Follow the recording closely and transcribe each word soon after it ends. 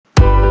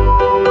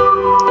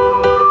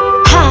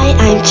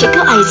am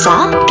Chico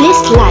Aiza.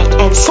 Please like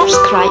and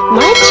subscribe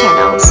my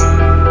channels.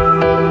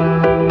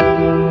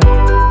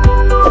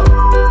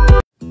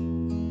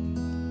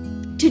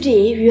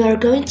 Today we are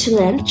going to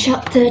learn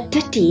chapter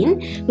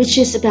 13, which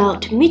is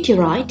about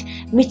meteoroid,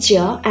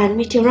 meteor and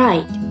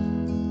meteorite.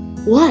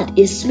 What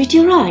is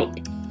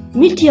meteoroid?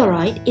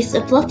 Meteoroid is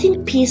a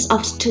floating piece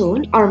of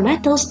stone or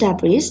metal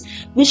debris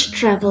which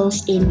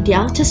travels in the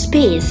outer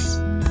space.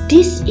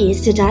 This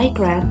is the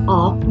diagram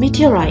of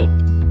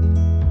meteoroid.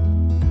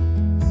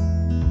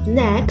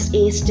 Next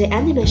is the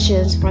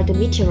animations for the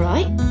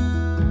meteoroid.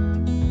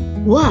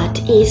 What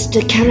is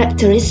the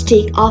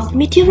characteristic of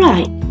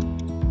meteoroid?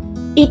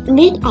 It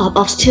made up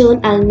of stone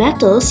and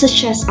metals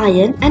such as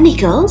iron and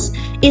nickels.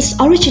 It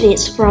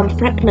originates from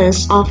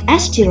fragments of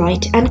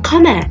asteroid and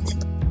comet.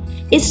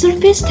 Its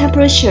surface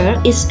temperature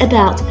is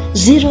about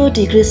 0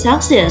 degrees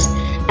Celsius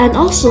and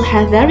also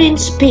have varying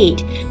speed.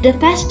 The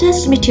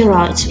fastest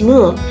meteoroids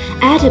move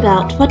at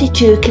about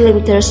 42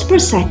 kilometers per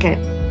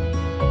second.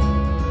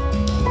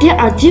 There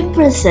are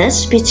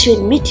differences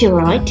between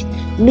meteoroid,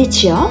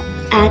 meteor,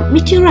 and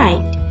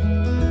meteorite.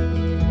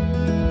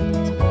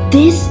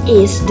 This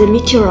is the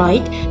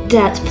meteoroid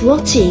that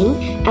floating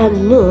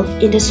and move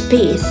in the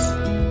space.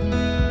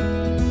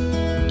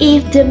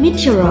 If the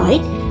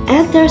meteoroid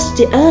enters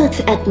the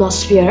Earth's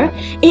atmosphere,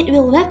 it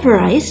will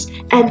vaporize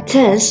and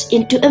turns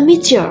into a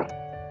meteor.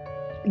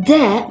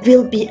 There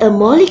will be a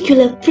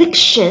molecular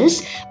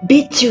frictions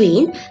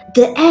between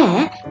the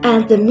air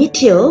and the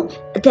meteor,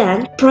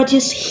 then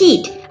produce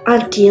heat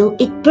until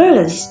it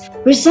burns,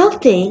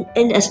 resulting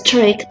in a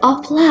streak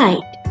of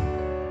light.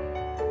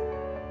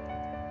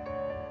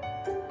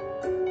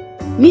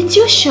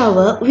 Meteor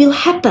shower will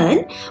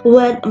happen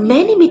when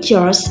many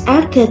meteors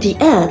enter the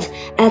Earth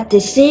at the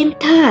same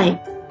time.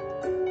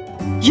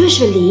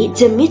 Usually,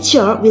 the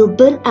meteor will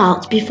burn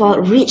out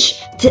before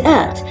reach the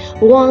Earth.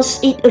 Once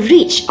it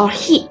reach or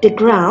hit the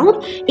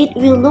ground, it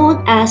will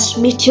known as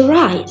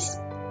meteorites.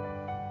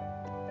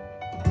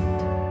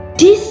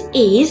 This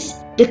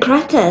is the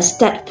craters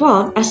that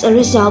form as a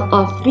result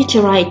of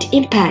meteorite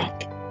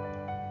impact.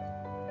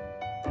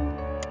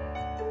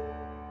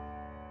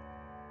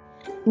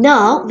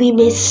 Now we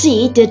may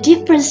see the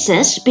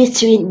differences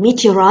between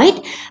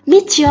meteoroid,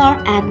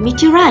 meteor and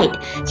meteorite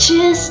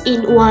just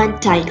in one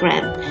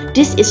diagram.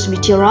 This is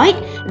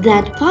meteoroid,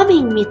 then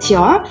forming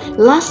meteor,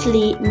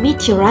 lastly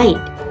meteorite.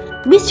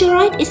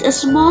 Meteoroid is a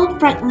small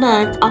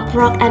fragment of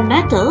rock and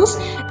metals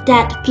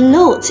that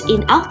float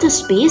in outer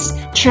space,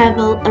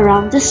 travel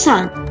around the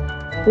sun.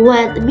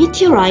 When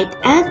meteoroid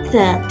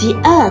enter the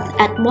Earth's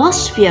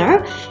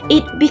atmosphere,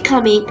 it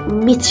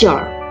becoming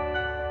meteor.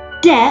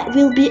 There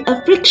will be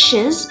a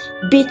friction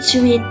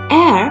between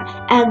air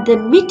and the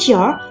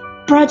meteor,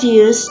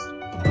 produce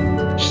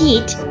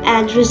heat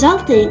and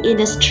resulting in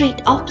a streak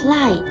of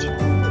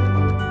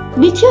light.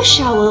 Meteor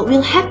shower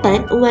will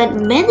happen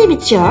when many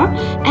meteors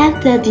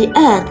enter the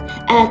Earth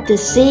at the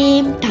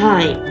same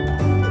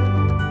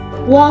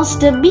time. Once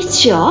the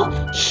meteor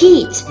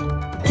hits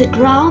the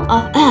ground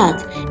of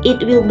Earth,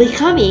 it will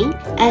becoming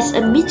as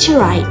a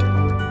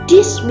meteorite.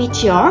 This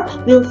meteor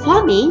will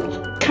forming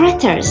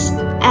craters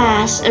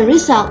as a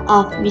result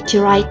of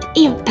meteorite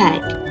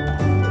impact.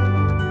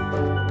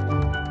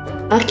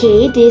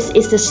 Okay, this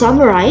is the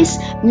summarize.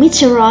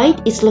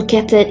 Meteoroid is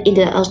located in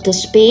the outer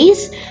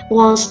space.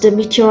 Once the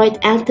meteoroid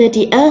enter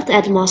the Earth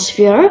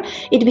atmosphere,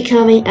 it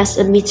becoming as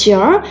a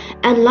meteor.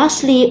 And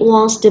lastly,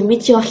 once the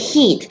meteor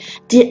hit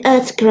the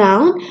Earth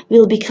ground,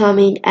 will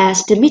becoming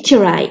as the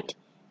meteorite.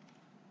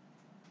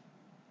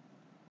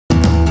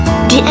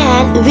 The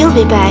end. We'll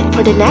be back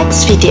for the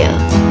next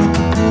video.